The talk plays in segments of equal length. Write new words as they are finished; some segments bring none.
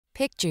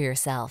Picture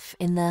yourself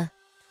in the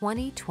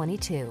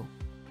 2022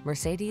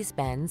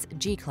 Mercedes-Benz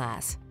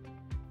G-Class.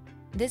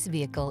 This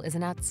vehicle is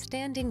an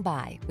outstanding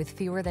buy with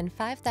fewer than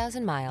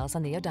 5,000 miles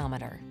on the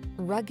odometer.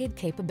 Rugged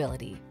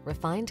capability,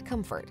 refined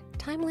comfort,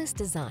 timeless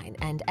design,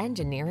 and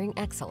engineering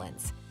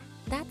excellence.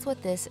 That's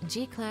what this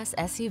G-Class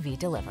SUV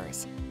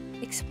delivers.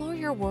 Explore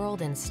your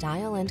world in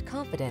style and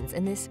confidence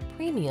in this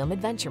premium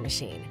adventure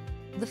machine.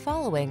 The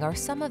following are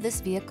some of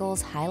this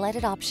vehicle's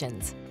highlighted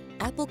options: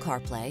 Apple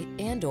CarPlay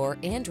and/or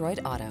Android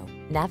Auto,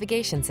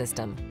 navigation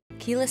system,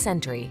 keyless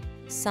entry,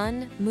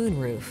 sun,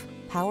 moonroof,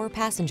 power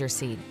passenger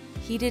seat,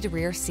 heated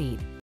rear seat,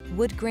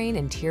 wood grain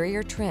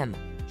interior trim,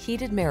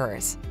 heated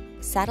mirrors,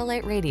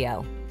 satellite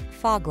radio,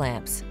 fog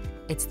lamps.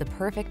 It's the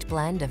perfect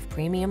blend of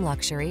premium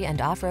luxury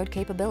and off-road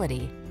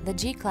capability, the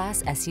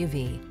G-Class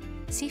SUV.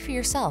 See for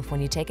yourself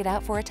when you take it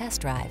out for a test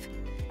drive.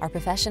 Our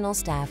professional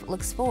staff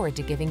looks forward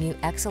to giving you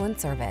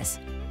excellent service.